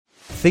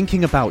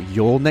thinking about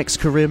your next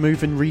career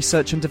move in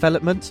research and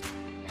development?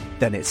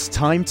 Then it's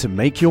time to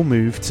make your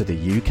move to the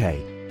UK.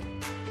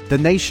 The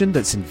nation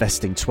that's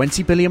investing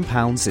 £20 billion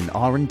in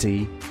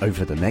R&D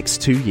over the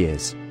next 2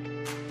 years.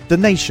 The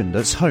nation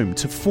that's home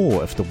to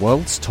 4 of the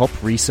world's top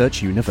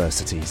research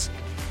universities.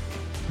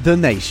 The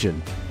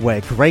nation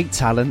where great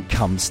talent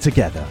comes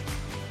together.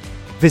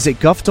 Visit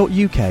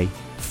gov.uk/great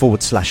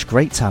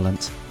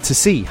talent to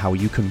see how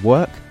you can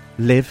work,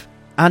 live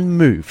and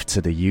move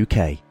to the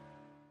UK.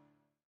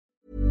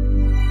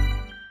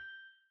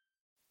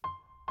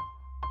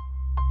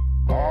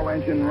 All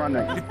engine running.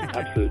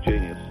 Absolute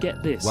genius.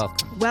 Get this.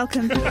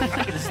 Welcome.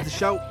 This is the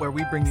show where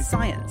we bring you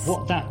Science.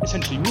 What that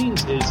essentially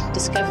means is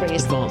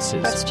discoveries,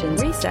 advances,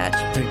 Questions. Research.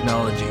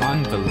 technology.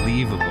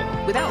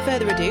 Unbelievable. Without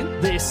further ado,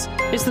 this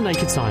is The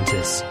Naked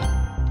Scientists.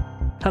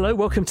 Hello,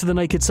 welcome to The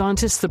Naked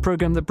Scientists, the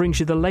programme that brings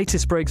you the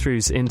latest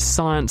breakthroughs in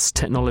science,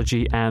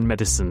 technology and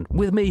medicine.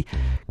 With me,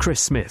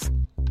 Chris Smith.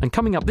 And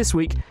coming up this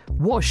week,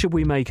 what should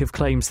we make of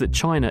claims that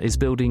China is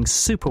building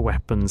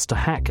superweapons to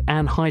hack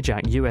and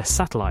hijack US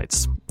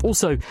satellites?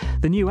 Also,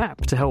 the new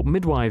app to help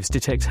midwives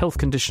detect health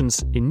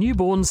conditions in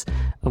newborns.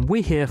 And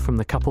we hear from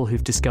the couple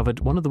who've discovered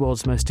one of the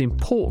world's most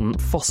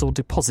important fossil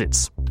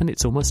deposits. And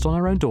it's almost on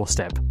our own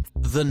doorstep.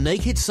 The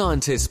Naked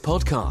Scientists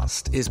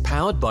podcast is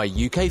powered by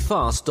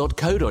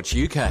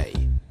ukfast.co.uk.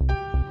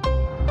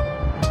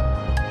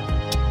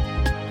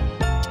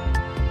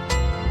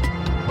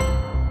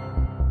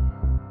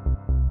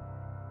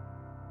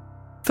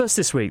 First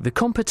this week, the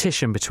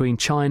competition between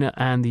China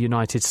and the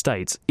United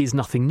States is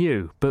nothing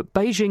new, but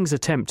Beijing's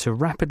attempt to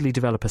rapidly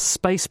develop a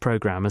space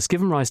program has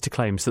given rise to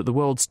claims that the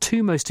world's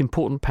 2 most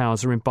important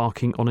powers are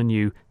embarking on a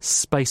new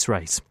space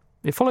race.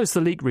 It follows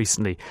the leak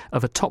recently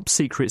of a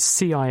top-secret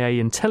CIA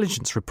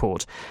intelligence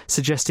report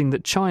suggesting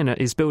that China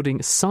is building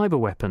cyber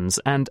weapons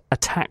and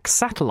attack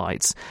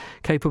satellites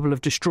capable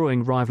of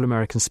destroying rival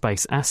American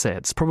space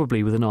assets,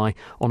 probably with an eye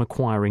on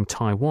acquiring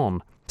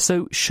Taiwan.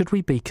 So, should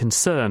we be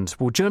concerned?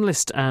 Well,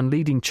 journalist and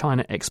leading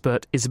China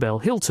expert Isabel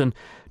Hilton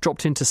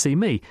dropped in to see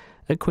me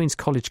at Queen's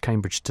College,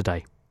 Cambridge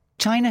today.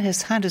 China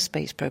has had a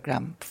space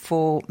program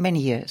for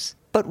many years.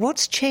 But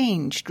what's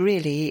changed,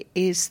 really,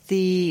 is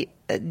the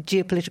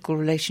geopolitical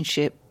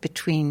relationship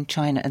between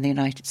China and the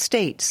United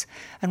States.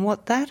 And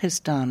what that has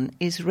done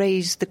is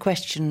raise the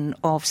question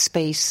of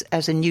space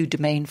as a new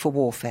domain for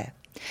warfare.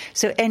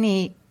 So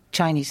any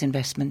Chinese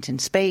investment in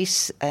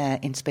space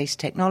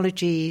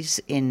technologies,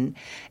 in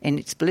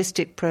its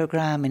ballistic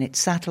program, in its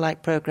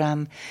satellite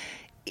program,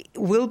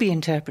 will be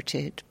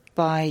interpreted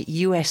by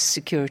US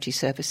security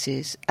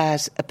services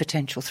as a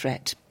potential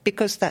threat,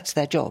 because that's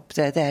their job.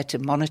 They're there to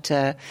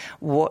monitor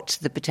what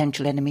the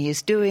potential enemy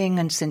is doing,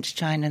 and since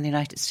China and the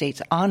United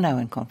States are now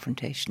in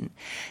confrontation,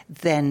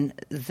 then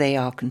they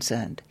are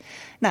concerned.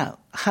 Now,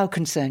 how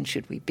concerned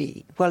should we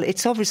be? Well,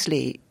 it's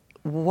obviously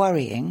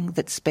worrying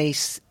that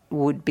space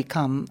would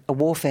become a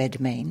warfare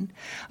domain.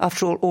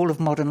 After all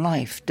of modern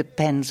life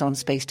depends on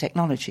space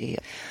technology.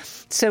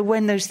 So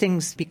when those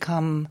things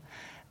become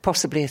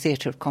possibly a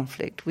theatre of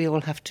conflict, we all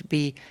have to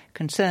be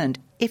concerned.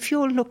 If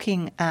you're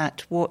looking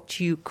at what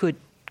you could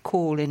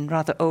call in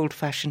rather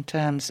old-fashioned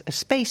terms a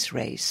space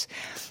race,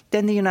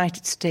 then the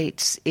United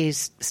States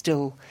is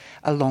still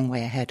a long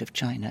way ahead of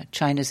China.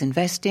 China's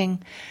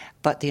investing,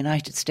 but the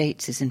United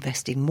States is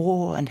investing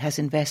more and has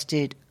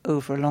invested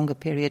over a longer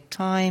period of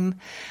time,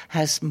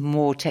 has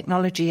more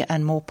technology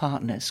and more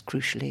partners,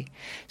 crucially.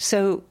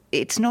 So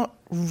it's not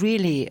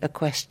really a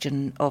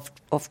question of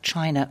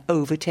China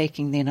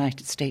overtaking the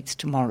United States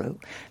tomorrow,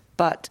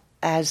 but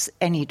as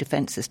any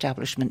defence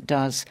establishment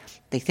does,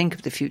 they think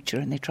of the future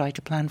and they try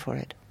to plan for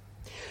it.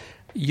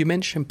 You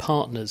mentioned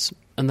partners,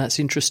 and that's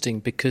interesting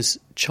because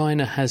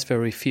China has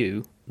very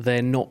few.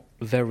 They're not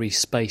very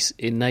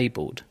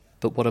space-enabled.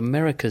 But what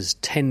America's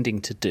tending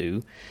to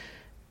do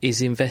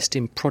is invest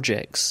in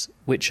projects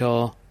which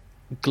are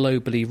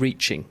globally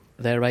reaching.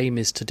 Their aim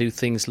is to do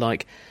things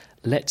like,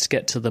 let's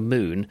get to the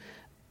moon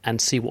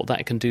and see what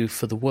that can do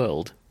for the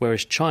world,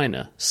 whereas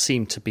China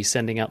seem to be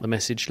sending out the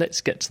message, let's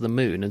get to the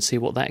moon and see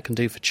what that can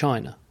do for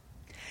China.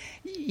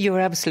 You're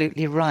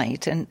absolutely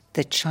right. And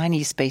the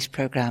Chinese space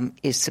program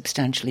is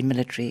substantially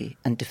military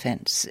and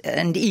defense.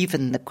 And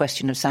even the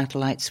question of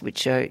satellites,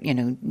 which are,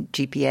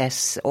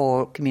 GPS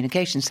or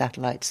communication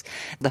satellites,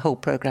 the whole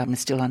program is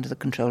still under the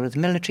control of the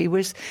military.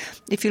 Whereas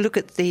if you look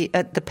at the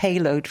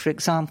payload, for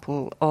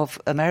example, of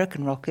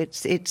American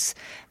rockets, it's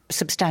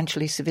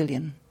substantially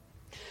civilian.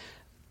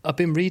 I've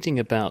been reading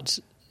about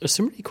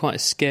some really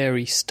quite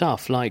scary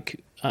stuff,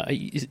 like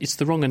it's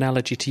the wrong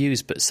analogy to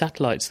use, but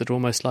satellites that are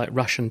almost like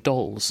Russian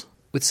dolls,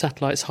 with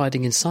satellites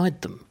hiding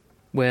inside them,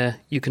 where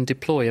you can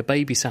deploy a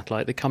baby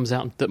satellite that comes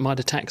out that might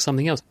attack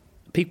something else.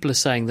 People are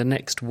saying the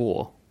next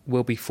war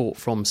will be fought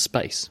from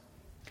space.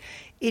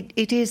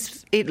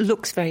 It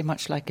looks very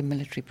much like a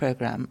military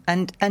program.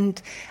 And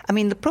I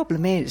mean, the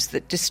problem is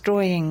that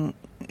destroying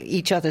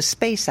each other's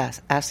space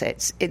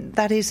assets,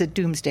 that is a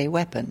doomsday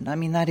weapon. I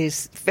mean, that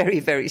is very,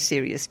 very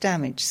serious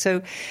damage.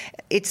 So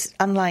it's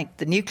unlike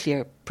the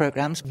nuclear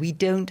programs. We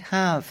don't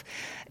have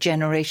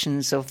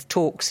generations of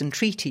talks and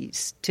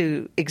treaties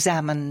to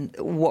examine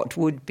what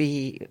would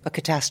be a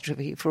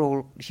catastrophe for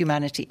all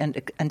humanity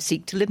and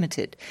seek to limit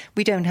it.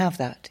 We don't have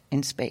that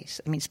in space.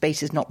 I mean,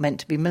 space is not meant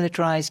to be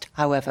militarized.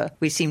 However,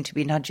 we seem to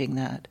be nudging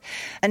that.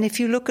 And if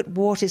you look at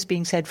what is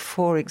being said,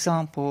 for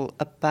example,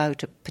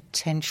 about a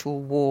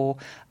potential war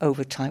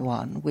over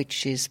Taiwan,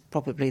 which is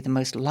probably the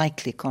most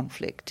likely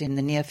conflict in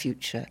the near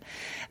future,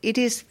 it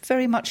is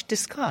very much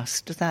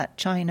discussed that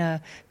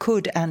China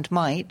could and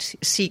might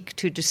seek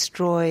to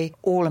destroy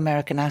all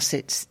American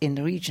assets in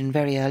the region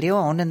very early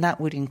on, and that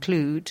would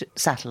include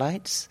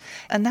satellites.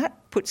 And that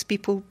puts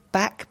people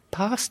back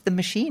past the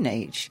machine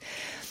age.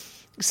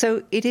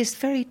 So it is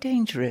very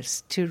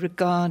dangerous to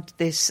regard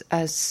this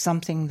as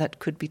something that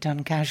could be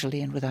done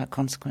casually and without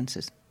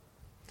consequences.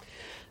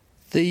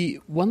 The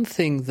one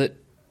thing that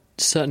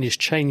certainly has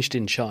changed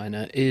in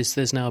China is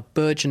there's now a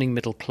burgeoning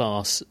middle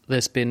class.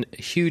 There's been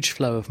a huge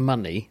flow of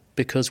money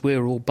because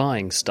we're all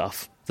buying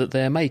stuff that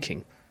they're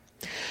making.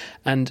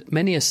 And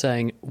many are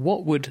saying,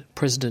 what would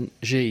President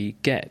Xi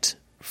get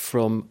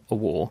from a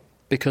war?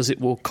 Because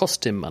it will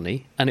cost him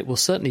money, and it will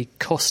certainly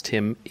cost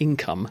him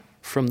income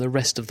from the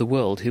rest of the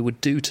world who would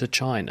do to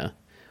China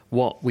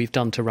what we've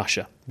done to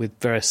Russia with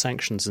various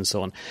sanctions and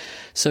so on.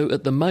 So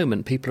at the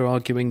moment, people are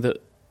arguing that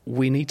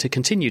we need to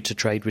continue to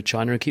trade with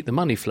China and keep the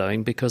money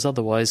flowing, because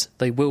otherwise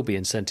they will be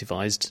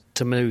incentivised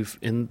to move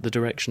in the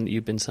direction that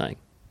you've been saying.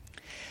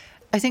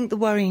 I think the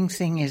worrying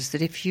thing is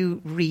that if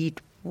you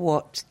read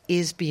what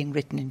is being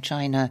written in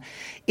China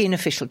in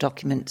official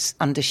documents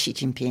under Xi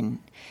Jinping,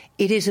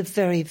 it is a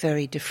very,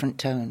 very different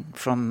tone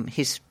from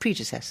his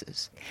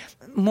predecessors.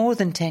 More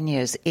than 10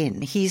 years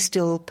in, he's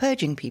still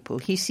purging people.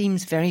 He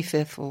seems very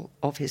fearful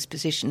of his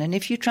position. And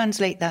if you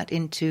translate that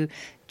into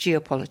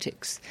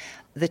geopolitics,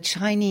 the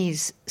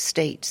Chinese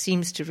state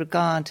seems to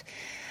regard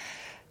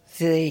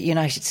the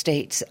United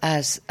States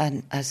as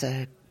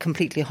a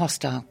completely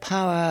hostile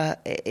power.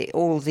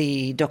 All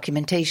the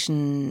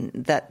documentation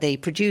that they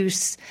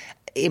produce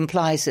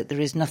implies that there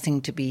is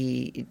nothing to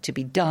be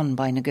done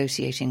by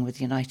negotiating with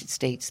the United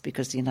States,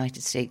 because the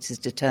United States is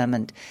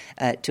determined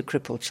to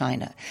cripple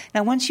China.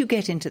 Now, once you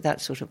get into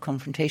that sort of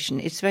confrontation,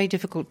 it's very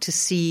difficult to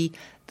see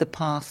the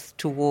path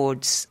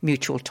towards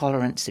mutual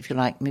tolerance, if you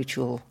like,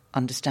 mutual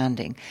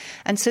understanding.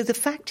 And so the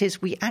fact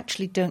is, we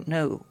actually don't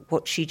know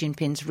what Xi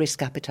Jinping's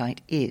risk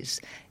appetite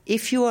is.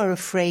 If you are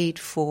afraid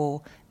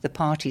for the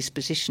party's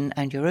position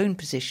and your own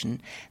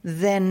position,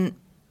 then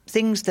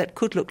things that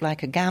could look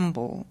like a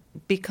gamble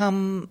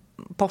become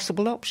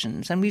possible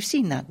options. And we've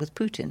seen that with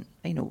Putin.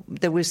 You know,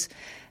 there was,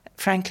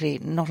 frankly,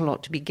 not a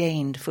lot to be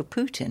gained for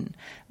Putin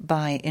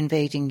by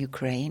invading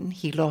Ukraine.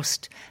 He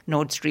lost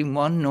Nord Stream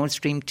 1, Nord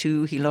Stream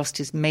 2. He lost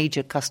his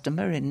major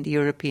customer in the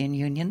European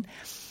Union.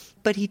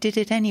 But he did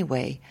it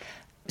anyway.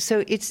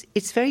 So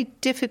it's very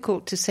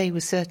difficult to say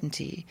with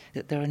certainty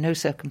that there are no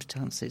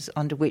circumstances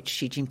under which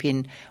Xi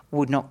Jinping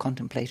would not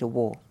contemplate a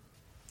war.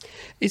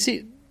 Is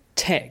it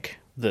tech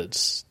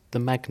that's the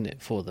magnet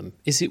for them?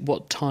 Is it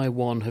what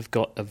Taiwan have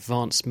got,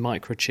 advanced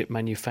microchip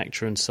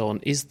manufacture and so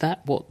on? Is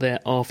that what they're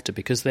after?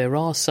 Because there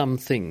are some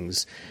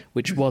things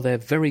which, while they're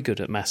very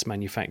good at mass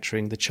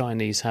manufacturing, the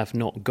Chinese have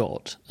not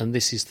got. And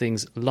this is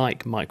things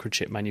like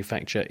microchip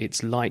manufacture.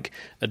 It's like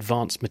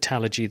advanced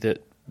metallurgy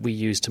that we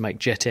use to make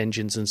jet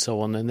engines and so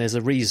on. And there's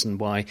a reason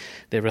why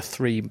there are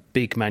 3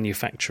 big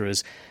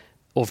manufacturers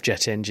of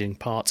jet engine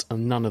parts,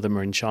 and none of them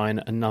are in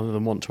China, and none of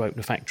them want to open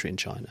a factory in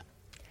China.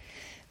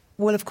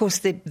 Well, of course,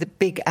 the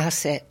big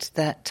asset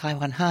that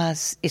Taiwan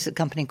has is a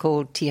company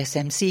called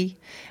TSMC,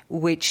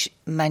 which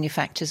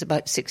manufactures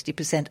about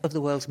 60% of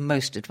the world's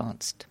most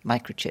advanced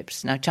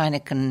microchips. Now, China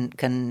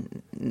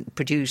can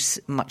produce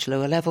much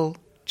lower level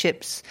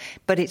chips,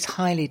 but it's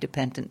highly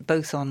dependent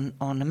both on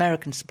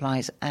American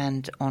supplies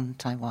and on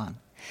Taiwan.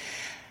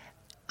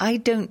 I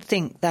don't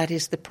think that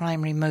is the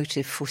primary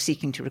motive for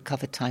seeking to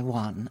recover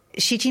Taiwan.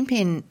 Xi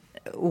Jinping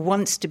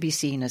wants to be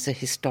seen as a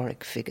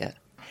historic figure.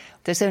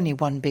 There's only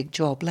one big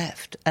job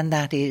left, and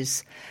that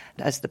is,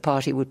 as the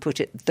party would put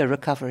it, the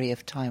recovery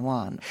of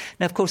Taiwan.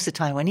 Now, of course, the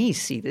Taiwanese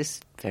see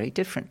this very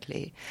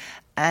differently.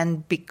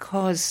 And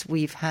because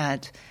we've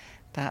had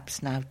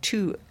perhaps now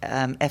 2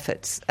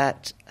 efforts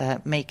at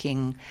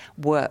making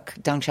work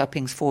Deng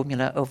Xiaoping's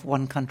formula of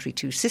one country,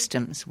 2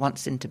 systems,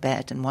 once in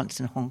Tibet and once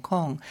in Hong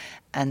Kong,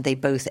 and they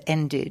both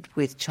ended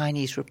with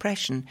Chinese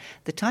repression,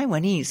 the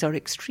Taiwanese are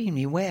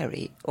extremely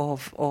wary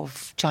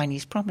of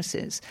Chinese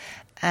promises,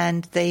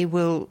 and they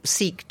will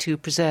seek to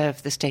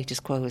preserve the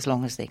status quo as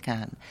long as they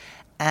can.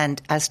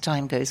 And as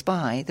time goes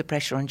by, the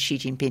pressure on Xi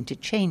Jinping to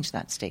change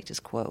that status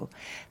quo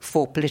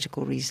for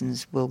political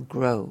reasons will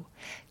grow.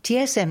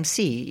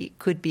 TSMC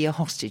could be a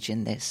hostage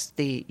in this.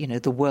 The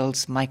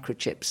world's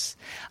microchips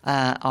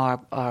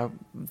are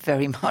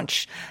very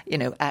much,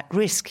 at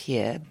risk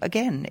here.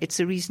 Again, it's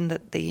a reason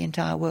that the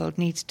entire world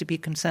needs to be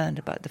concerned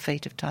about the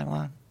fate of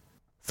Taiwan.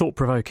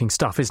 Thought-provoking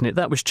stuff, isn't it?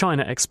 That was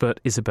China expert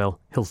Isabel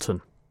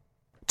Hilton.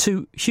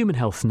 To human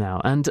health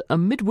now, and a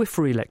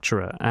midwifery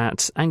lecturer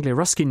at Anglia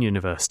Ruskin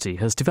University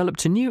has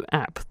developed a new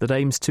app that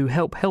aims to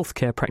help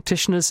healthcare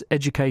practitioners,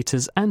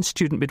 educators and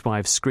student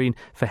midwives screen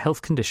for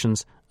health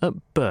conditions at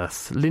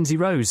birth. Lindsay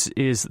Rose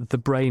is the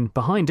brain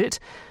behind it.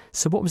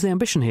 So what was the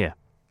ambition here?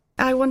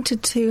 I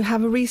wanted to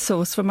have a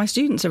resource for my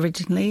students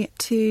originally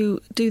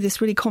to do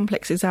this really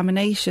complex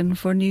examination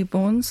for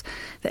newborns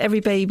that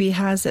every baby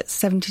has at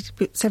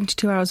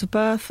 72 hours of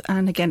birth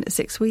and again at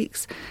 6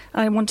 weeks.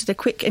 I wanted a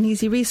quick and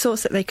easy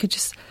resource that they could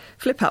just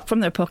flip up from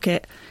their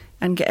pocket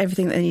and get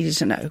everything that they needed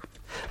to know.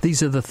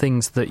 These are the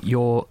things that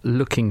you're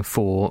looking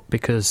for,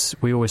 because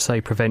we always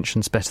say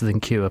prevention's better than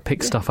cure.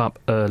 Pick stuff up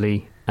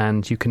early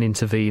and you can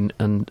intervene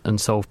and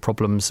solve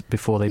problems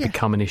before they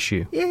become an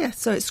issue. Yeah,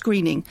 so it's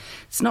screening.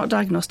 It's not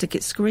diagnostic,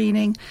 it's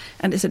screening,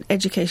 and it's an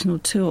educational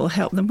tool to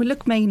help them. We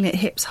look mainly at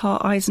hips,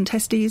 heart, eyes and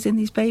testes in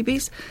these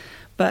babies,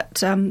 but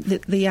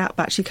the app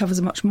actually covers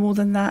much more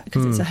than that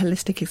because it's a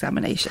holistic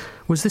examination.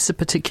 Was this a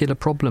particular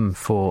problem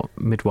for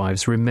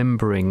midwives,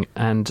 remembering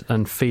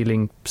and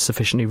feeling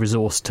sufficiently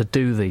resourced to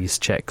do these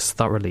checks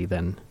thoroughly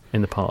then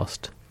in the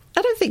past?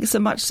 I don't think so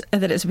much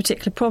that it's a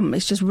particular problem.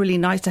 It's just really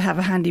nice to have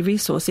a handy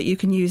resource that you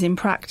can use in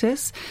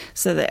practice.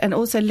 And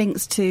also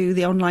links to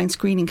the online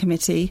screening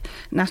committee,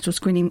 National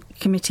Screening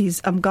Committee's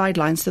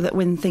guidelines, so that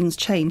when things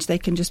change, they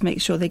can just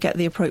make sure they get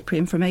the appropriate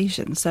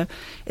information. So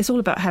it's all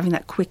about having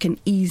that quick and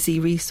easy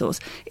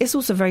resource. It's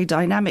also very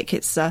dynamic.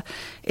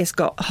 It's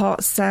got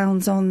heart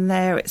sounds on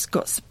there. It's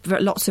got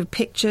lots of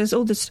pictures.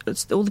 All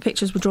the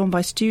pictures were drawn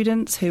by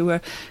students who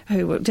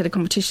did a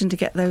competition to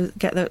get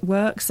that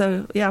work.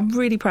 So yeah, I'm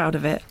really proud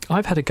of it.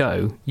 I've had a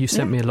go. You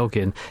sent me a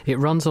login. It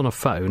runs on a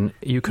phone.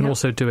 You can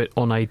also do it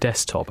on a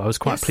desktop. I was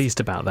quite pleased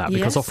about that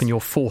because often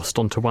you're forced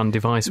onto one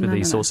device with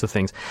these sorts of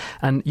things.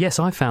 And yes,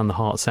 I found the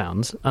heart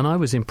sounds, and I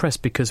was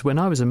impressed because when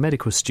I was a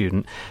medical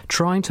student,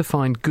 trying to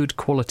find good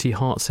quality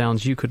heart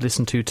sounds you could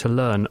listen to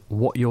learn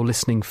what you're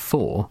listening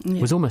for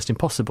was almost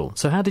impossible.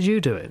 So how did you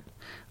do it?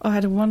 I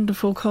had a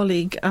wonderful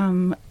colleague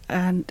down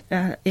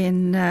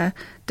in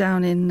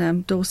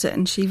Dorset,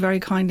 and she very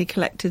kindly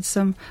collected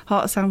some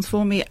heart sounds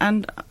for me,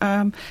 and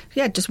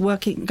just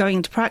going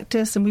into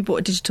practice, and we bought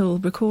a digital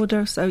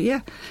recorder. So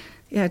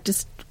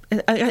it's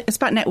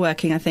about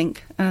networking, I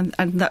think, and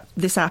that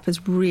this app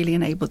has really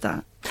enabled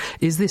that.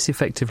 Is this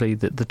effectively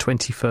the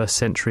 21st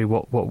century,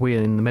 what we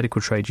in the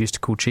medical trade used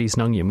to call cheese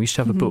and onion? We used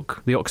to have a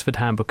book, the Oxford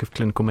Handbook of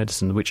Clinical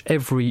Medicine, which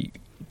every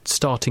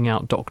starting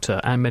out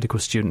doctor and medical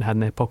student had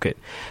in their pocket,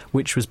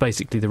 which was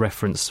basically the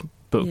reference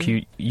book.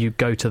 You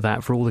go to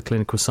that for all the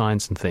clinical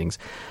science and things.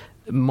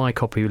 My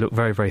copy looked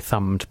very, very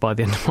thumbed by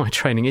the end of my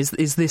training. Is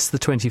this the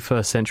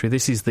 21st century?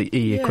 This is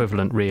the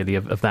equivalent, really,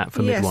 of that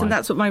for midwives. Yes, and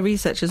that's what my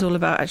research is all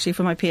about, actually,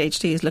 for my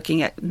PhD, is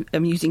looking at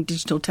using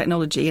digital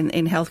technology in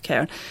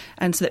healthcare,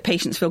 and so that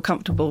patients feel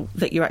comfortable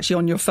that you're actually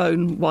on your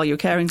phone while you're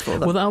caring for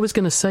them. Well, I was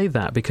going to say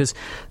that, because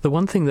the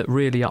one thing that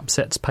really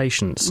upsets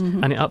patients,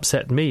 and it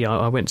upset me,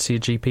 I went to see a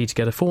GP to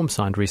get a form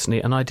signed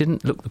recently, and I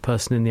didn't look the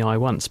person in the eye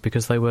once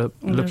because they were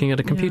looking at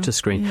a computer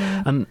screen.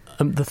 Yeah. And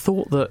the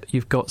thought that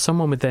you've got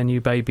someone with their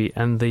new baby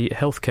and the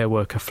healthcare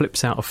worker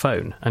flips out a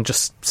phone and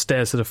just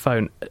stares at a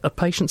phone, are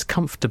patients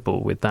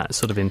comfortable with that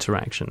sort of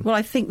interaction? Well,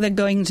 I think they're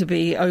going to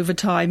be over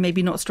time,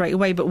 maybe not straight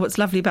away, but what's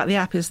lovely about the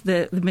app is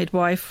the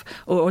midwife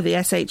or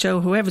the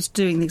SHO, whoever's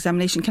doing the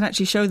examination, can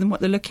actually show them what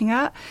they're looking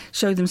at,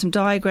 show them some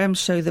diagrams,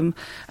 show them,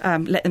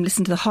 let them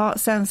listen to the heart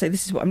sound, say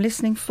this is what I'm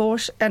listening for,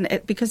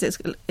 and because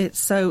it's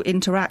so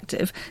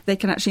interactive, they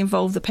can actually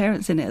involve the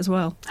parents in it as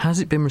well.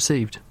 How's it been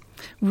received?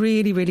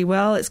 Really, really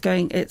well. It's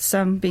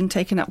being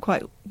taken up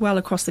quite well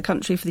across the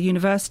country for the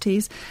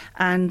universities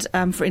and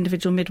for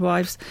individual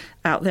midwives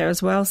out there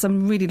as well. So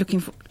I'm really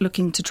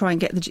looking to try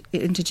and get it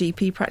into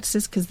GP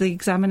practices, because the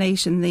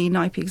examination, the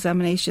NIPE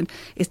examination,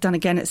 is done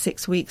again at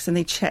 6 weeks, and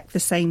they check the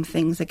same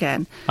things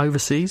again.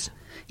 Overseas?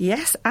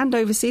 Yes, and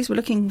overseas.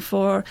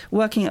 We're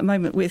working at the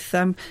moment with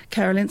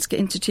Karolinska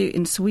Institute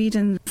in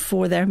Sweden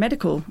for their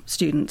medical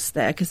students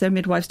there, because their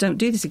midwives don't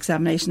do this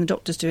examination, the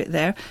doctors do it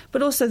there.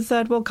 But also the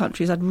third world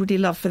countries, I'd really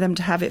love for them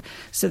to have it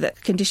so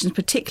that conditions,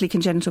 particularly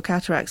congenital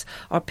cataracts,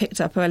 are picked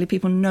up early.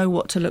 People know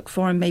what to look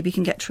for and maybe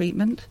can get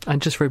treatment.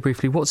 And just very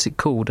briefly, what's it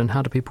called and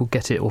how do people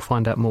get it or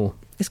find out more?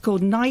 It's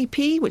called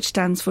NIPE, which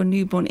stands for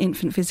Newborn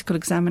Infant Physical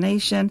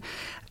Examination,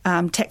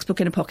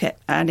 textbook in a pocket,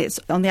 and it's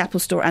on the Apple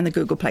Store and the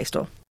Google Play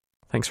Store.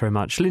 Thanks very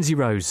much. Lindsay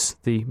Rose,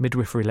 the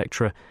midwifery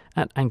lecturer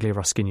at Anglia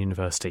Ruskin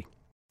University.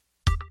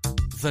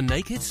 The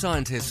Naked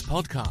Scientists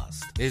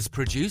podcast is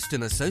produced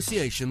in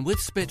association with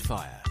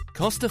Spitfire,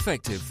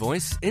 cost-effective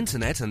voice,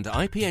 internet and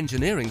IP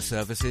engineering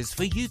services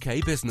for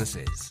UK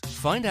businesses.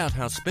 Find out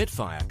how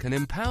Spitfire can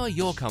empower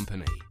your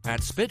company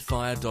at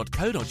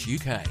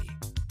spitfire.co.uk.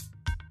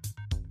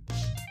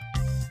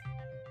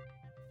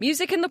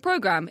 Music in the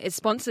programme is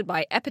sponsored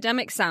by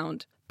Epidemic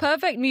Sound.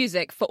 Perfect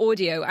music for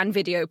audio and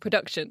video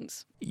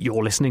productions.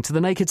 You're listening to The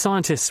Naked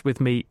Scientists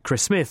with me,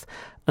 Chris Smith.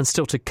 And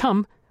still to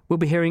come, we'll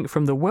be hearing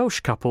from the Welsh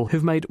couple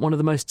who've made one of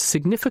the most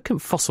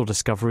significant fossil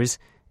discoveries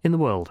in the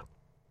world.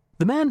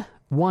 The man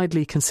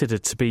widely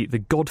considered to be the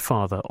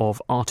godfather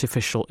of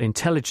artificial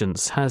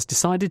intelligence, has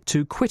decided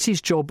to quit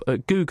his job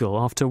at Google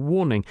after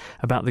warning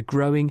about the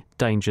growing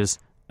dangers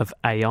of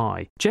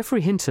AI.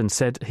 Geoffrey Hinton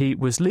said he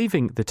was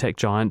leaving the tech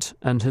giant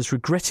and has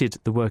regretted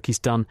the work he's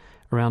done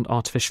around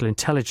artificial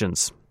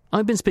intelligence.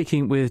 I've been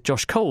speaking with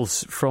Josh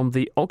Coles from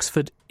the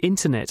Oxford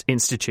Internet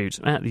Institute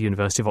at the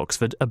University of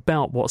Oxford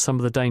about what some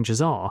of the dangers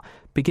are,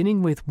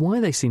 beginning with why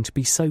they seem to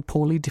be so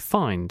poorly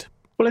defined.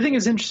 Well, I think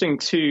it's interesting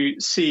to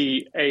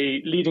see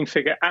a leading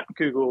figure at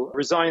Google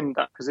resign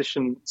that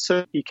position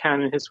so he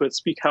can, in his words,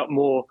 speak out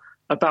more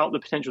about the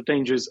potential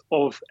dangers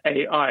of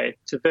AI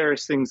to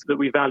various things that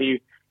we value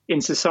in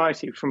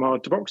society, from our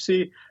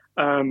democracy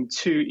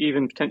to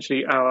even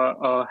potentially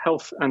our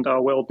health and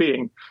our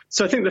well-being.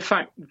 So I think the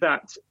fact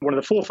that one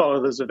of the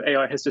forefathers of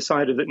AI has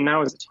decided that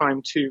now is the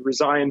time to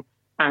resign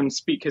and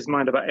speak his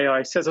mind about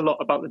AI says a lot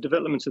about the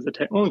development of the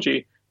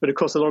technology. But of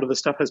course, a lot of the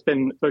stuff has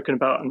been spoken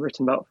about and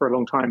written about for a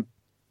long time.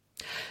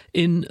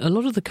 In a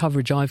lot of the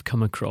coverage I've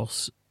come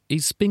across,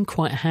 it's been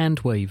quite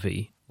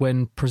hand-wavy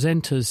when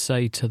presenters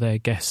say to their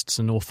guests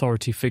and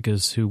authority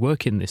figures who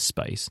work in this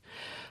space,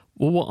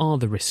 well, what are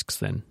the risks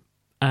then?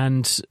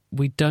 And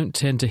we don't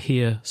tend to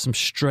hear some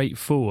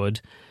straightforward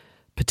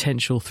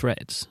potential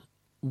threats.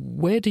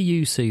 Where do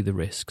you see the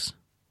risks?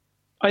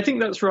 I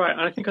think that's right.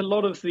 And I think a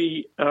lot of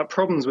the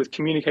problems with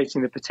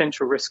communicating the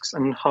potential risks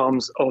and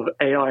harms of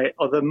AI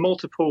are the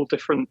multiple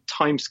different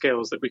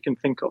timescales that we can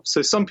think of.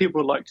 So some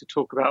people like to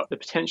talk about the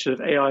potential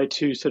of AI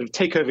to sort of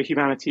take over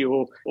humanity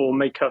or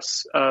make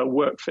us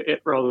work for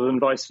it rather than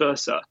vice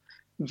versa,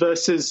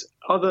 versus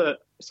other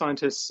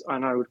scientists,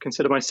 and I would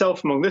consider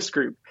myself among this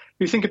group,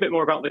 who think a bit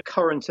more about the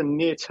current and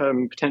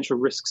near-term potential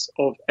risks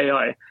of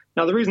AI.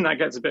 Now, the reason that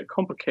gets a bit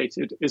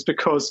complicated is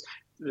because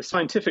the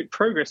scientific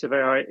progress of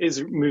AI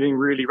is moving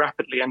really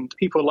rapidly, and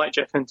people like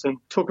Jeff Hinton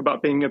talk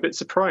about being a bit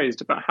surprised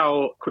about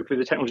how quickly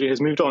the technology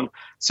has moved on.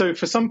 So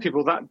for some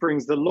people, that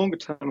brings the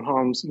longer-term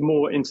harms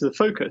more into the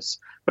focus.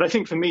 But I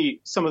think for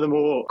me, some of the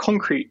more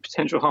concrete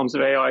potential harms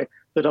of AI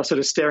that are sort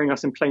of staring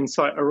us in plain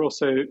sight are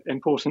also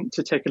important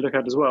to take a look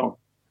at as well.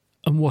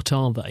 And what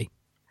are they?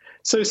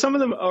 So some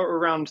of them are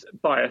around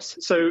bias.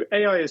 So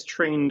AI is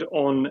trained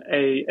on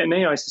an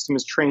AI system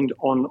is trained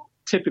on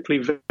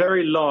typically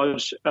very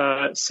large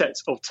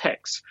sets of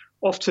text,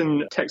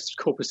 often text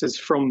corpuses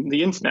from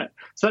the internet.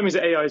 So that means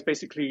that AI is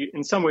basically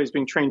in some ways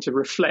being trained to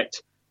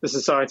reflect the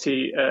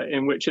society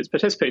in which it's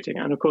participating.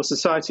 And of course,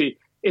 society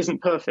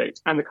isn't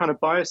perfect. And the kind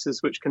of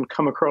biases which can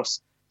come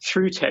across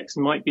through text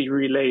might be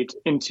relayed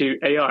into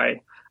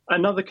AI.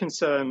 Another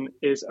concern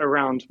is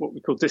around what we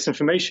call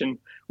disinformation,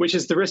 which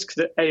is the risk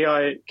that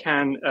AI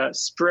can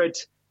spread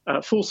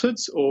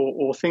falsehoods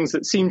or things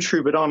that seem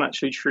true but aren't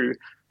actually true.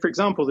 For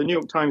example, the New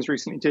York Times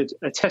recently did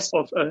a test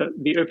of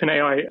the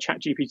OpenAI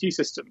ChatGPT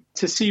system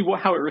to see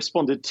how it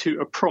responded to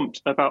a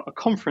prompt about a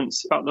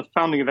conference about the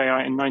founding of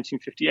AI in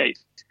 1958.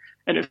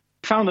 And it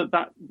found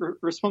that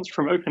response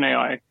from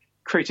OpenAI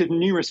created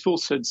numerous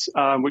falsehoods,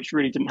 which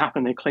really didn't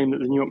happen. They claimed that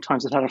the New York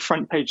Times had a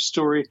front page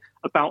story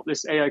about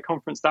this AI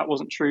conference. That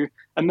wasn't true.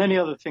 And many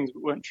other things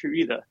weren't true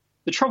either.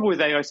 The trouble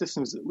with AI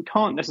systems is that we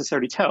can't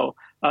necessarily tell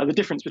the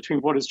difference between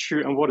what is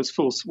true and what is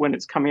false when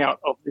it's coming out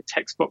of the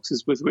text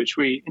boxes with which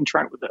we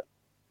interact with it.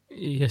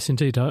 Yes,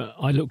 indeed.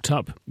 I looked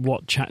up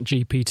what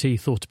ChatGPT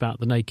thought about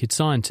The Naked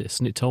Scientist,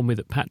 and it told me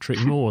that Patrick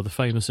Moore, the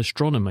famous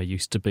astronomer,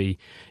 used to be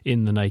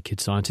in The Naked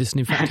Scientist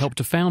and in fact helped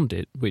to found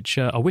it, which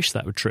I wish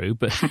that were true,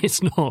 but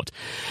it's not.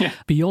 Yeah.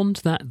 Beyond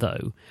that,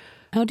 though,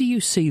 how do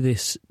you see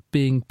this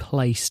being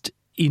placed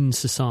in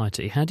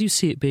society? How do you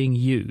see it being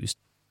used?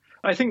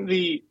 I think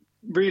the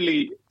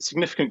really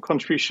significant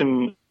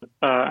contribution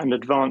and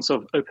advance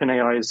of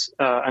OpenAI's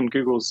and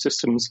Google's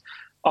systems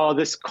are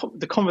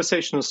the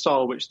conversational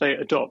style which they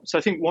adopt. So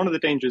I think one of the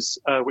dangers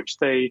which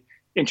they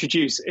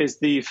introduce is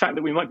the fact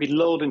that we might be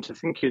lulled into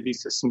thinking of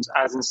these systems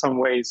as in some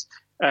ways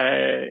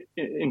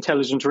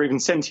intelligent or even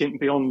sentient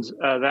beyond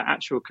their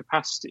actual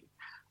capacity.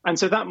 And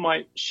so that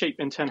might shape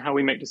in turn how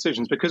we make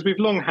decisions, because we've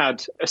long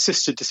had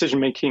assisted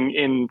decision-making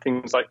in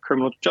things like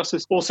criminal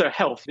justice, also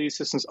health. These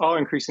systems are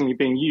increasingly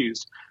being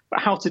used. But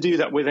how to do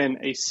that within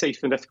a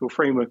safe and ethical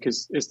framework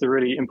is the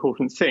really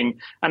important thing.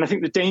 And I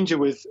think the danger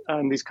with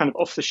these kind of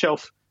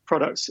off-the-shelf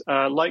products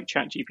like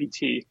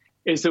ChatGPT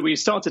is that we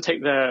start to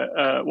take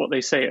their what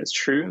they say as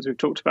true, as we've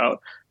talked about,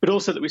 but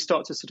also that we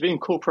start to sort of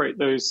incorporate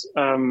those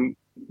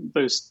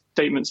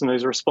statements and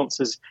those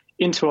responses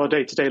into our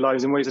day-to-day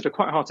lives in ways that are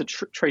quite hard to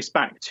trace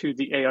back to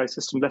the AI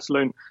system, let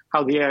alone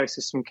how the AI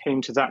system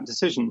came to that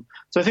decision.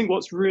 So I think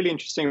what's really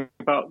interesting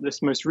about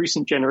this most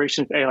recent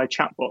generation of AI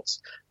chatbots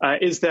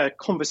is their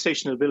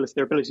conversational ability,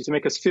 their ability to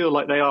make us feel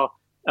like they are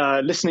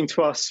listening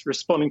to us,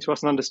 responding to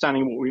us and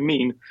understanding what we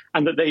mean,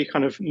 and that they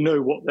kind of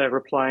know what they're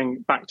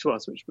replying back to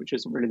us, which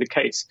isn't really the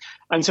case.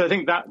 And so I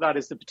think that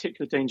is the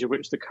particular danger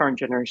which the current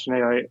generation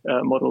AI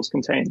models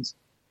contains.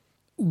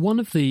 One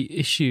of the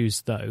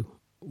issues, though,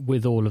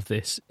 with all of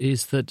this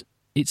is that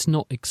it's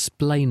not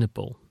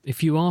explainable.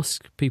 If you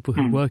ask people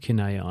who work in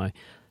AI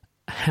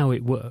how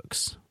it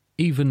works,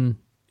 even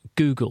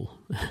Google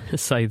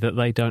say that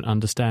they don't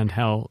understand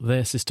how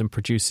their system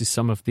produces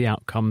some of the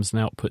outcomes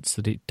and outputs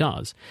that it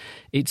does,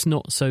 it's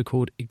not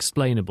so-called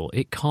explainable.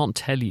 It can't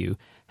tell you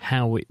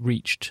how it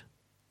reached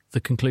the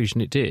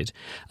conclusion it did.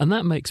 And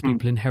that makes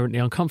people inherently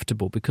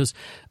uncomfortable, because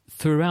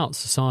throughout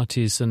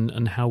societies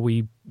and how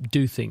we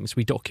do things,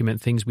 we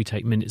document things, we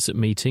take minutes at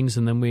meetings,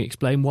 and then we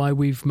explain why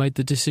we've made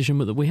the decision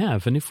that we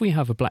have. And if we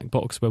have a black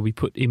box where we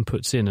put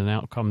inputs in and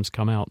outcomes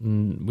come out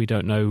and we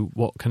don't know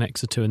what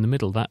connects the two in the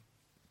middle, that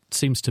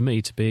seems to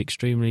me to be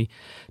extremely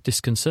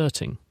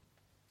disconcerting.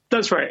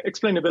 That's right.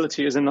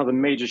 Explainability is another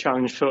major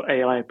challenge for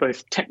AI,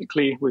 both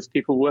technically with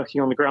people working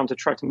on the ground to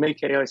try to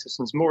make AI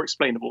systems more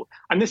explainable.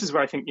 And this is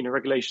where I think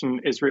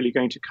regulation is really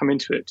going to come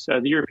into it.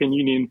 The European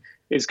Union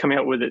is coming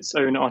out with its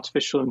own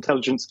Artificial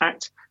Intelligence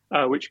Act,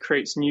 which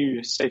creates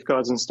new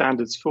safeguards and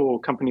standards for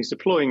companies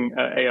deploying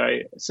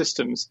AI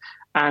systems.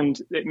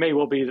 And it may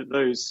well be that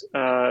those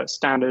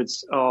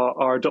standards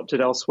are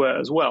adopted elsewhere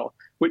as well,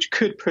 which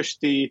could push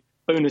the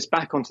onus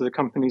back onto the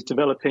companies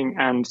developing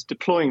and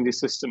deploying these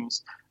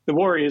systems. The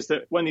worry is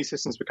that when these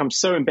systems become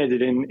so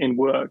embedded in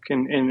work,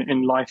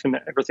 in life and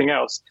everything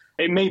else,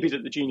 it may be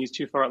that the genie is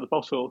too far out the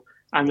bottle,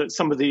 and that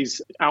some of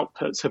these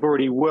outputs have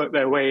already worked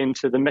their way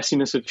into the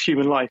messiness of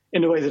human life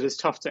in a way that is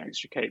tough to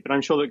extricate. But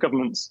I'm sure that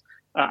governments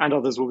and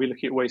others will be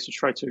looking at ways to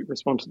try to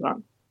respond to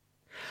that.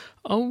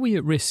 Are we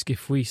at risk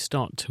if we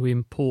start to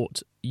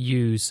import,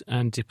 use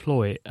and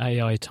deploy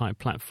AI-type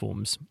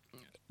platforms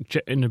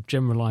in a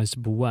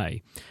generalisable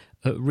way,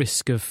 at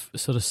risk of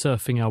sort of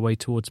surfing our way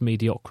towards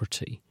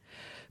mediocrity?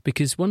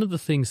 Because one of the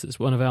things that's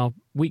one of our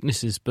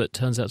weaknesses but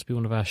turns out to be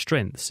one of our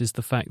strengths is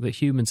the fact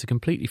that humans are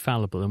completely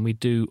fallible and we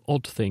do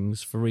odd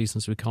things for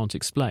reasons we can't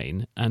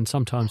explain, and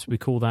sometimes we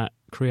call that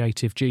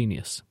creative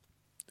genius.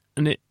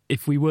 And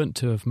if we weren't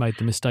to have made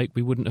the mistake,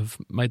 we wouldn't have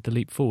made the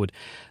leap forward.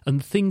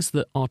 And things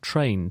that are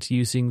trained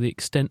using the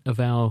extent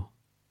of our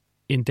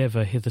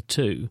endeavour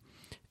hitherto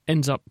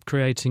ends up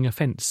creating a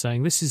fence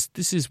saying this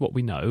is what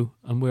we know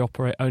and we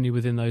operate only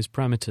within those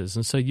parameters.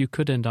 And so you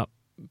could end up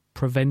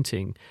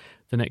preventing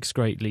the next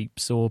great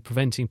leaps, or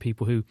preventing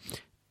people who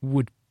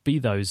would be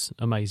those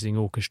amazing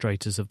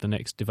orchestrators of the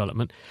next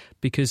development,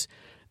 because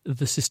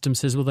the system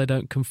says, well, they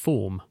don't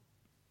conform.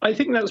 I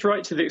think that's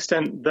right to the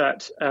extent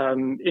that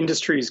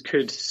industries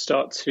could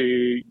start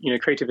to,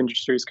 creative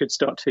industries could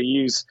start to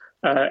use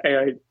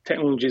AI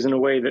technologies in a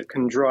way that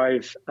can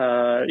drive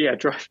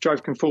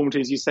conformity,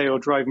 as you say, or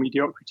drive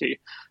mediocrity.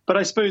 But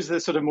I suppose the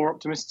sort of more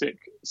optimistic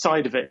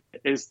side of it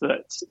is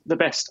that the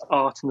best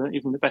art and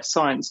even the best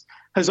science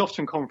has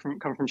often come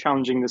from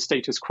challenging the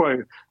status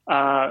quo,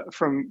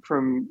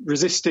 from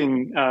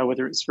resisting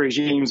whether it's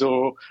regimes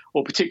or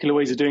particular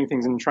ways of doing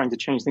things and trying to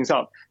change things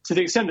up. To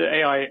the extent that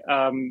AI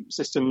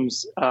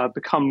systems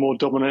become more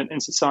dominant in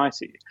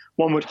society,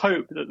 one would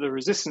hope that the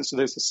resistance to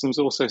those systems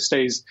also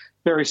stays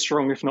very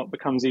strong, if not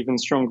becomes even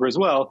stronger as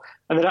well,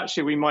 and that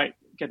actually we might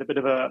get a bit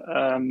of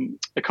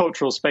a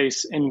cultural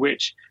space in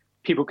which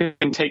people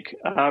can take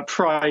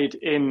pride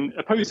in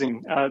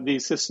opposing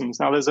these systems.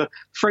 Now, there's a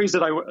phrase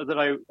that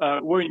I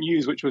won't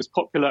use, which was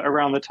popular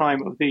around the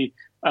time of the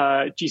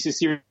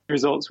GCSE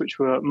results, which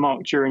were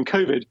marked during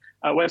COVID,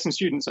 where some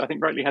students, I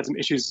think, rightly had some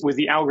issues with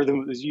the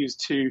algorithm that was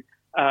used to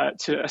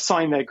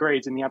assign their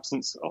grades in the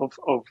absence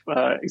of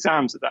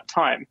exams at that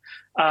time.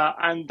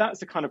 And that's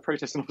the kind of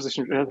protest and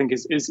opposition which I think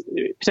is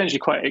potentially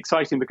quite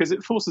exciting, because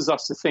it forces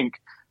us to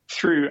think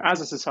through, as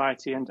a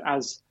society and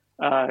as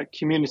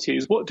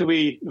communities, what do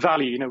we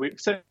value?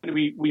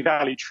 We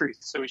value truth,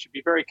 so we should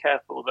be very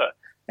careful that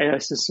AI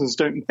systems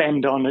don't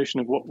bend our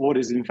notion of what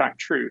is in fact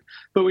true.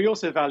 But we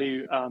also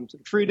value sort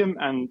of freedom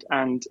and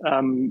kind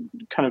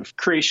of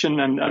creation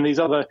and these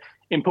other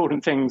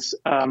important things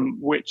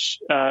which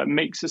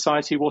make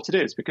society what it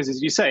is. Because,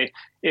 as you say,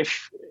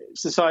 if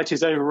society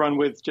is overrun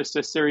with just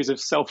a series of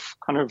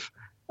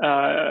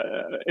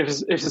if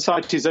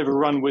society is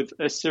overrun with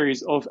a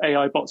series of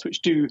AI bots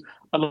which do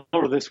a lot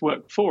of this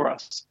work for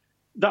us,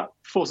 that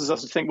forces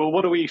us to think, well,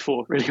 what are we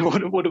for, really?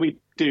 What do we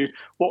do?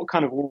 What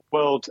kind of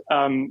world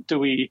do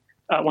we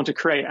want to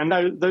create? And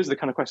those are the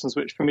kind of questions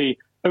which, for me,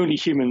 only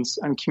humans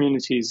and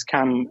communities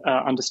can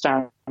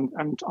understand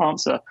and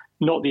answer,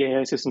 not the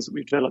AI systems that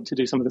we've developed to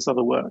do some of this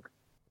other work.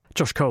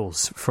 Josh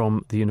Coles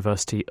from the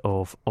University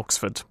of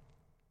Oxford.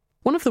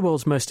 One of the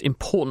world's most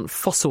important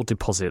fossil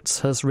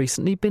deposits has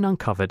recently been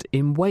uncovered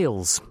in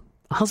Wales.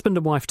 A husband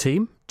and wife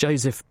team,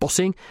 Joseph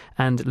Botting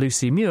and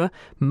Lucy Muir,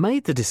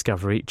 made the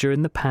discovery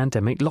during the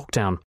pandemic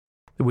lockdown.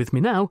 With me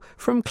now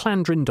from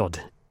Llandrindod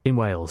in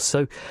Wales.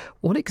 So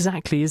what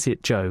exactly is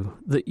it, Joe,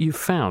 that you've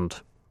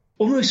found?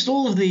 Almost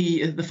all of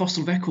the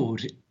fossil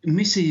record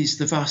misses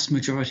the vast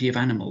majority of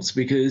animals,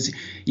 because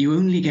you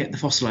only get the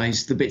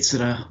fossilised, the bits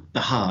that are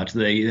the hard,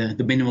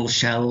 the mineral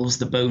shells,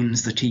 the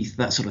bones, the teeth,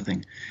 that sort of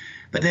thing.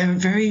 But there are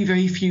very,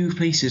 very few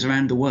places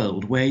around the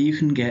world where you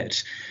can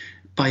get,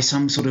 by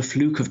some sort of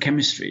fluke of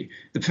chemistry,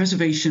 the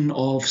preservation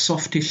of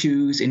soft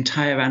tissues,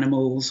 entire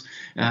animals,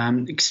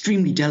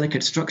 extremely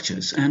delicate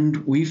structures.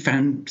 And we've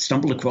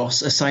stumbled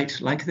across a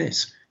site like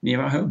this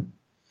near our home.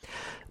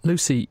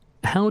 Lucy,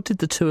 How did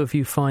the two of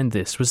you find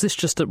this? Was this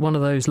just at one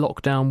of those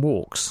lockdown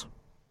walks?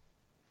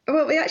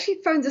 Well, we actually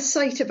found the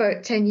site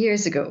about 10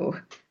 years ago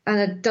and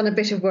had done a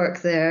bit of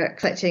work there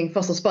collecting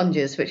fossil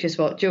sponges, which is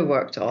what Joe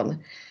worked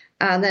on.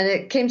 And then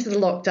it came to the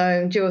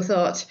lockdown. Joe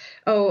thought,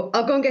 oh,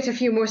 I'll go and get a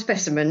few more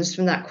specimens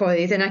from that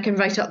quarry, then I can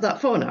write up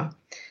that fauna.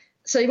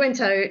 So he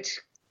went out,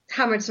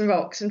 hammered some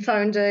rocks and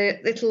found a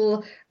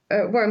little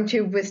worm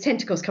tube with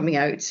tentacles coming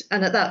out.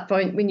 And at that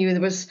point, we knew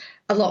there was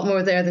a lot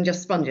more there than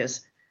just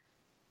sponges.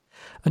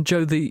 And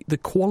Joe, the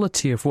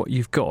quality of what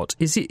you've got,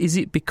 is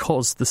it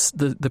because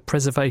the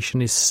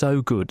preservation is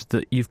so good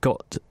that you've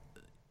got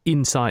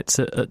insights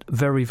at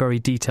very, very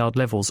detailed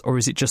levels, or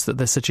is it just that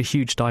there's such a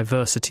huge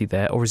diversity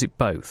there, or is it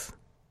both?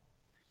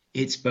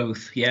 It's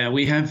both, yeah.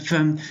 We have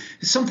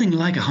something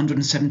like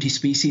 170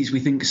 species, we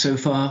think, so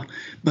far.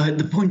 But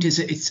the point is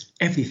that it's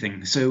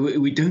everything. So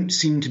we don't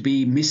seem to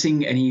be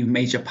missing any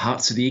major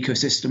parts of the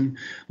ecosystem.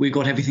 We've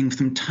got everything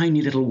from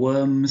tiny little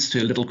worms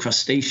to little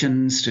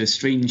crustaceans to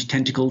strange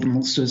tentacled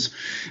monsters.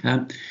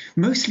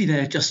 Mostly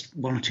they're just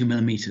 1 or 2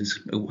 millimeters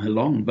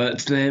long,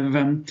 but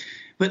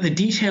the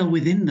detail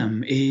within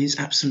them is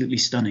absolutely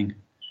stunning.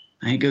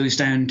 And it goes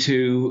down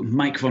to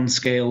micron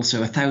scale,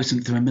 so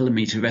 1,000th of a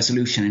millimetre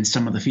resolution in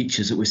some of the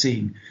features that we're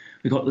seeing.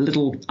 We've got a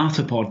little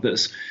arthropod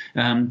that's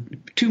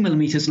 2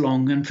 millimetres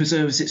long and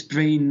preserves its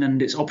brain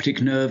and its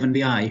optic nerve and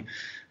the eye.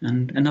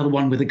 And another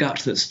one with a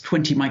gut that's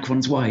 20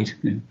 microns wide,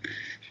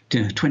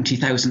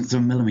 20,000th of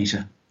a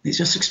millimetre. It's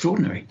just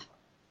extraordinary.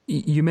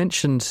 You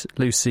mentioned,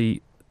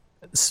 Lucy,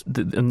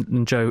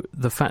 and Joe,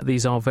 the fact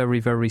these are very,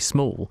 very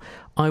small.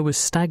 I was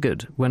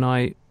staggered when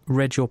I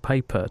read your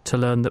paper to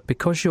learn that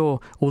because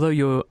although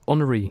you're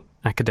honorary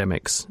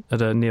academics at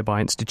a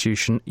nearby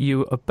institution,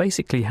 you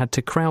basically had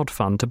to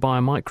crowdfund to buy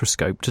a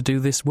microscope to do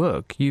this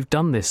work. You've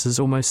done this as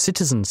almost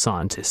citizen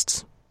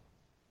scientists.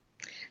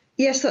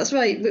 Yes, that's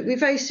right. We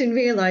very soon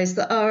realised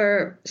that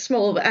our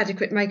small but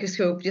adequate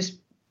microscope just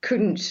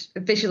couldn't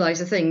visualise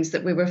the things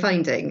that we were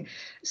finding.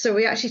 So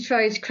we actually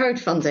tried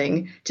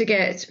crowdfunding to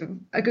get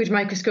a good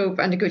microscope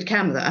and a good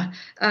camera.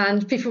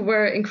 And people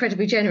were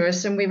incredibly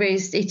generous, and we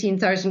raised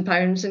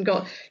 £18,000 and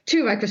got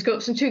 2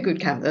 microscopes and 2 good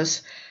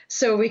cameras.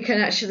 So we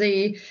can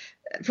actually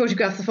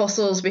photograph the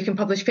fossils, we can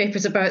publish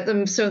papers about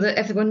them so that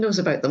everyone knows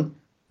about them.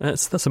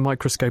 That's a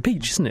microscope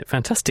each, isn't it?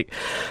 Fantastic.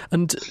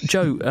 And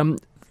Joe,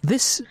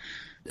 this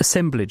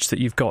assemblage that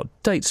you've got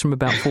dates from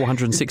about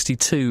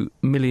 462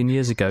 million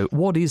years ago.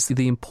 What is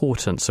the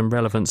importance and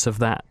relevance of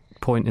that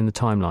point in the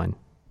timeline?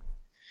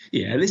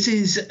 Yeah, this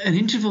is an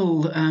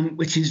interval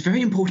which is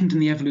very important in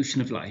the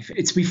evolution of life.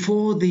 It's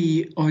before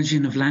the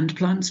origin of land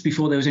plants,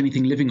 before there was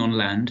anything living on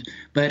land,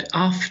 but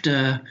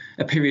after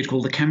a period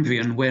called the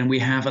Cambrian, when we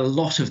have a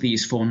lot of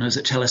these faunas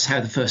that tell us how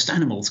the first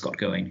animals got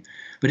going.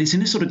 But it's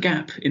in a sort of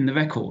gap in the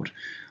record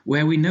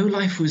where we know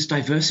life was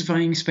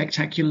diversifying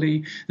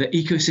spectacularly, that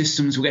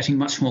ecosystems were getting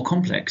much more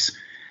complex,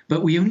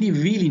 but we only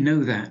really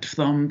know that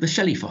from the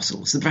shelly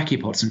fossils, the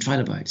brachiopods and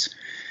trilobites.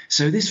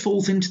 So this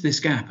falls into this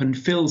gap and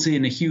fills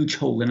in a huge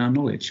hole in our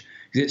knowledge,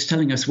 because it's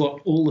telling us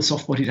what all the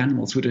soft-bodied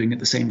animals were doing at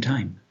the same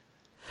time.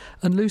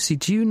 And Lucy,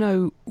 do you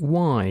know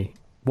why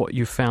what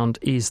you've found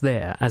is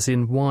there, as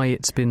in why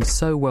it's been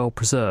so well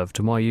preserved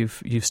and why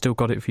you've still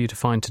got it for you to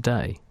find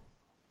today?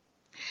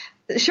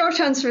 The short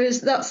answer is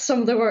that's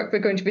some of the work we're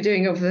going to be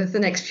doing over the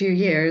next few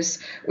years.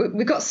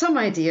 We've got some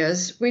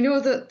ideas. We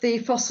know that the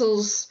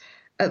fossils,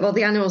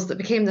 the animals that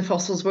became the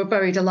fossils were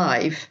buried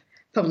alive,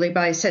 probably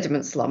by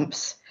sediment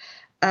slumps.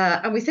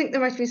 And we think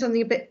there might be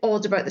something a bit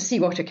odd about the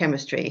seawater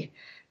chemistry,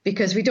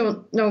 because we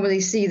don't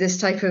normally see this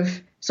type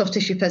of soft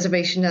tissue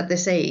preservation at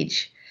this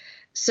age.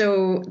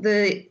 So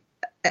the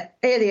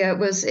area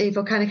was a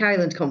volcanic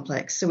island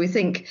complex. So we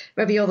think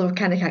maybe all the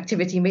volcanic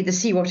activity made the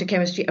seawater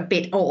chemistry a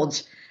bit odd,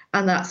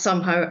 and that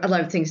somehow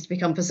allowed things to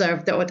become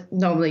preserved that would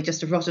normally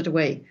just have rotted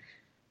away.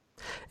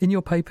 In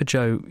your paper,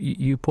 Joe,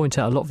 you point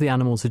out a lot of the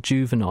animals are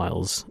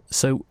juveniles.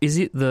 So is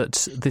it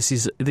that this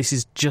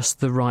is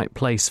just the right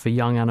place for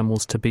young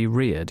animals to be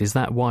reared? Is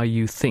that why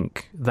you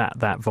think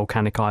that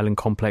volcanic island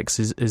complex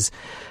is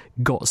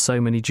got so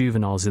many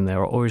juveniles in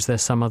there, or is there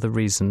some other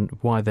reason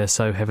why they're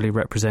so heavily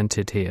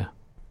represented here?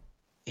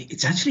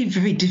 It's actually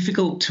very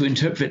difficult to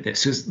interpret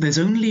this, because there's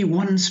only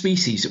one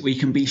species that we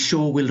can be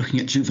sure we're looking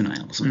at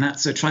juveniles, and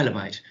that's a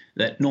trilobite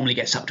that normally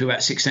gets up to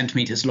about 6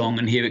 centimetres long,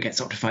 and here it gets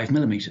up to 5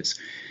 millimetres.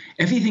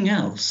 Everything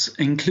else,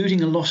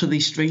 including a lot of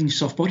these strange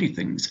soft-bodied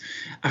things,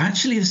 are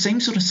actually the same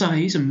sort of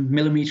size, a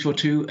millimetre or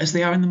 2, as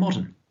they are in the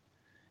modern,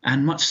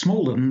 and much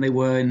smaller than they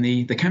were in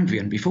the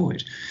Cambrian before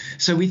it.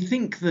 So we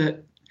think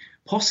that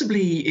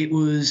possibly it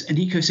was an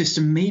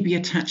ecosystem maybe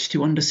attached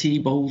to undersea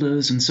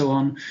boulders and so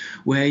on,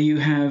 where you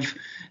have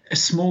a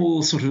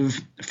small sort of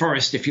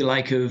forest, if you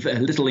like, of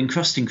little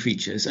encrusting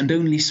creatures, and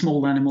only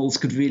small animals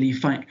could really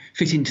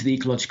fit into the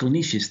ecological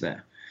niches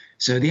there.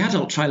 So the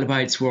adult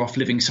trilobites were off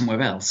living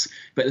somewhere else,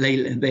 but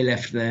they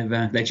left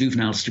their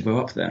juveniles to grow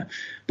up there.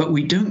 But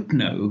we don't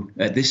know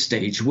at this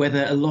stage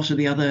whether a lot of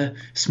the other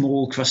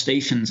small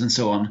crustaceans and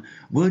so on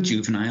were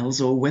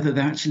juveniles, or whether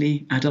they're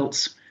actually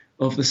adults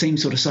of the same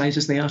sort of size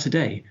as they are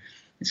today.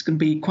 It's going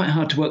to be quite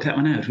hard to work that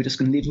one out. We're just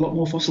going to need a lot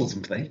more fossils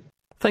in play.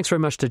 Thanks very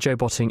much to Joe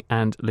Botting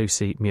and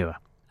Lucy Muir.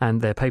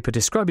 And their paper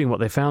describing what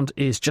they found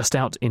is just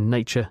out in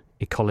Nature,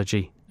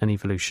 Ecology and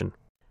Evolution.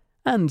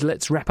 And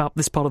let's wrap up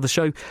this part of the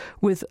show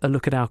with a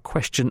look at our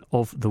question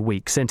of the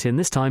week, sent in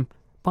this time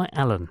by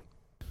Alan.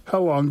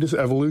 How long does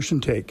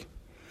evolution take?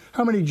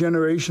 How many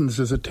generations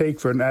does it take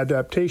for an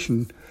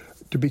adaptation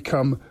to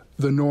become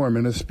the norm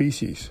in a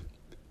species?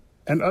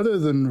 And other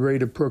than the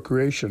rate of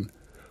procreation,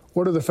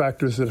 what are the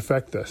factors that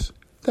affect this?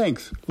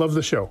 Thanks. Love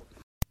the show.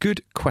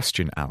 Good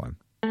question, Alan.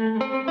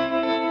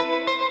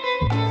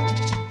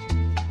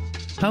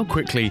 How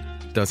quickly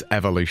does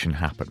evolution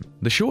happen?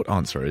 The short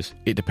answer is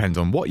it depends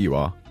on what you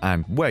are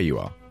and where you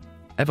are.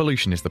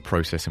 Evolution is the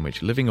process in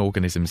which living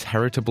organisms'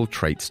 heritable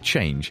traits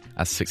change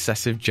as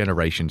successive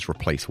generations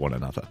replace one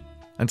another.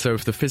 And so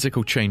if the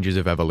physical changes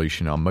of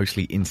evolution are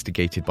mostly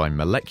instigated by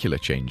molecular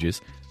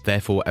changes,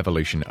 therefore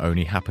evolution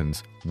only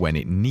happens when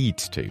it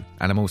needs to.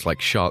 Animals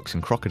like sharks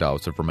and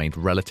crocodiles have remained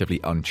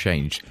relatively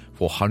unchanged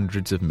for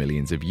hundreds of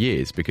millions of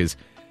years because,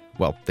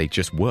 well, they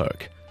just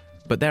work.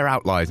 But they're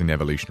outliers in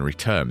evolutionary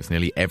terms.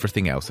 Nearly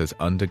everything else has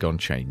undergone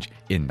change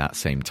in that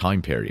same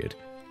time period.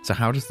 So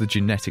how does the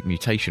genetic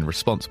mutation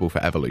responsible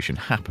for evolution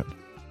happen?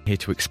 Here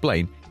to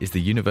explain is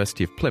the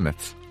University of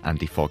Plymouth's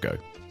Andy Foggo.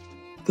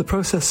 The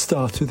process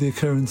starts with the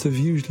occurrence of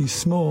usually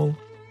small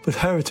but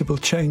heritable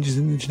changes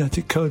in the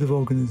genetic code of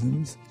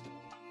organisms.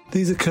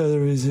 These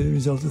occur as a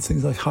result of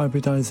things like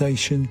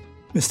hybridization,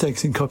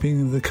 mistakes in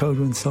copying of the code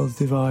when cells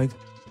divide,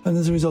 and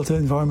as a result of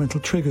environmental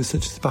triggers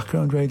such as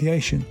background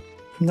radiation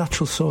from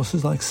natural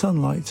sources like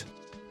sunlight.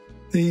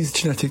 These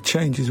genetic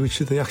changes,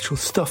 which are the actual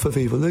stuff of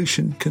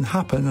evolution, can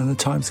happen on a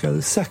timescale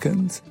of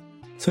seconds.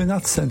 So in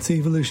that sense,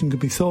 evolution can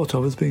be thought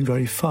of as being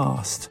very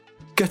fast.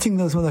 Getting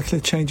those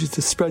molecular changes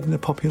to spread in a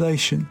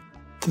population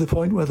to the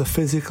point where the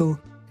physical,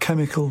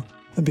 chemical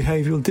and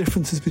behavioural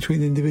differences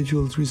between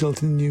individuals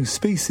result in new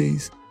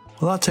species,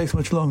 well, that takes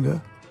much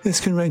longer. This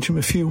can range from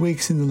a few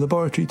weeks in the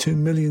laboratory to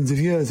millions of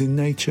years in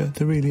nature.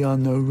 There really are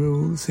no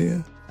rules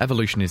here.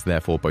 Evolution is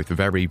therefore both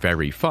very,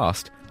 very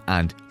fast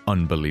and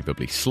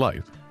unbelievably slow.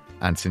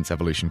 And since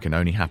evolution can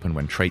only happen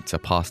when traits are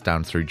passed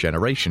down through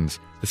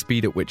generations, the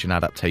speed at which an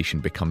adaptation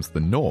becomes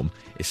the norm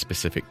is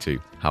specific to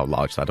how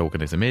large that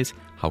organism is,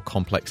 how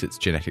complex its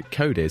genetic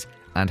code is,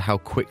 and how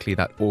quickly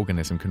that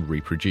organism can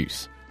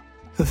reproduce.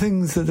 The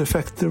things that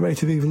affect the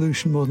rate of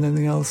evolution more than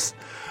anything else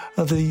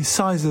are the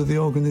size of the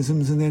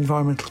organisms and the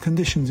environmental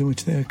conditions in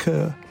which they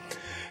occur.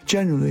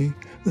 Generally,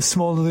 the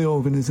smaller the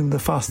organism, the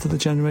faster the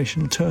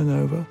generational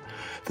turnover.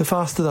 The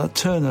faster that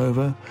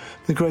turnover,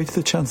 the greater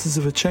the chances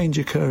of a change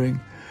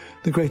occurring,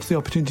 the greater the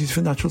opportunities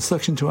for natural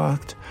selection to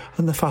act,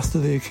 and the faster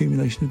the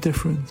accumulation of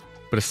difference.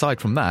 But aside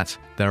from that,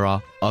 there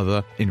are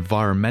other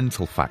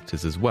environmental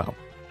factors as well.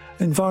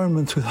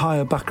 Environments with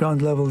higher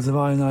background levels of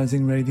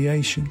ionising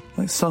radiation,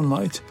 like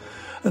sunlight,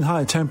 and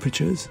higher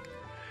temperatures,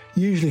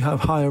 usually have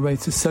higher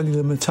rates of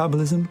cellular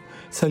metabolism,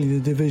 cellular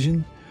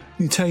division,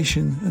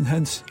 mutation, and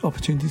hence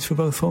opportunities for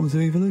both forms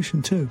of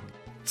evolution too.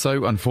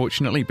 So,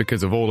 unfortunately,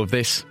 because of all of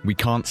this, we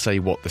can't say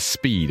what the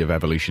speed of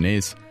evolution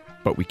is,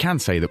 but we can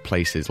say that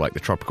places like the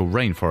tropical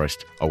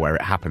rainforest are where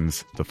it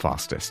happens the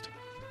fastest.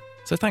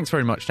 So thanks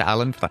very much to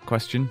Alan for that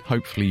question.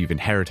 Hopefully you've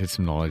inherited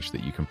some knowledge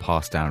that you can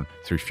pass down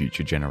through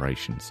future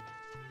generations.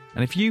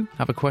 And if you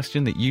have a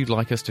question that you'd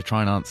like us to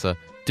try and answer,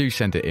 do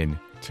send it in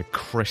to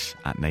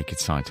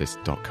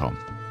chris@nakedscientist.com.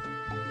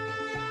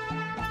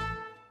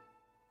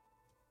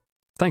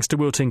 Thanks to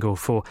Will Tingle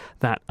for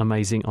that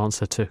amazing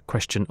answer to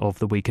Question of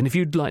the Week. And if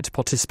you'd like to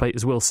participate,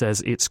 as Will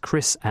says, it's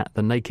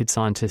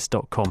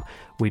chris@thenakedscientist.com.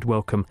 We'd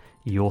welcome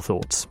your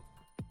thoughts.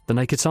 The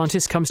Naked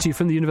Scientist comes to you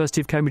from the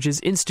University of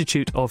Cambridge's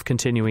Institute of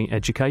Continuing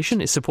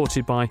Education. It's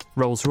supported by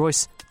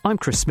Rolls-Royce. I'm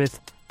Chris Smith.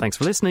 Thanks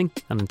for listening,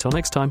 and until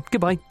next time,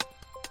 goodbye.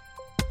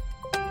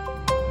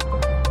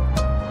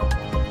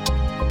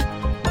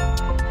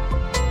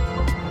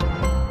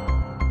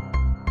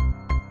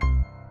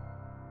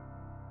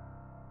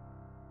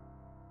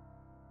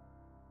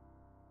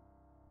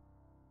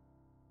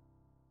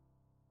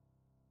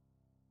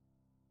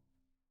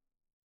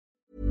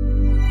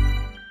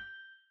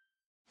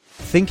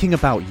 Thinking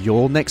about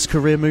your next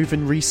career move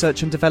in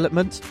research and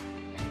development?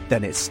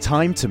 Then it's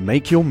time to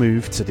make your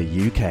move to the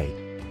UK.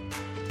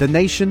 The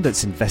nation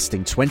that's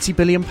investing £20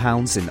 billion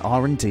in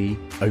R&D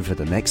over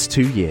the next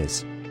 2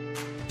 years.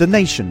 The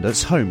nation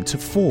that's home to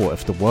 4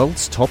 of the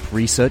world's top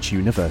research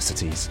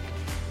universities.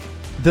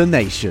 The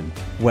nation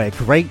where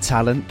great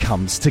talent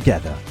comes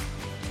together.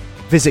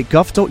 Visit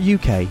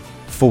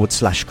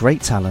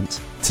gov.uk/great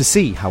talent to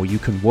see how you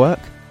can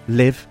work,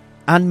 live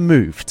and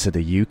move to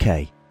the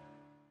UK.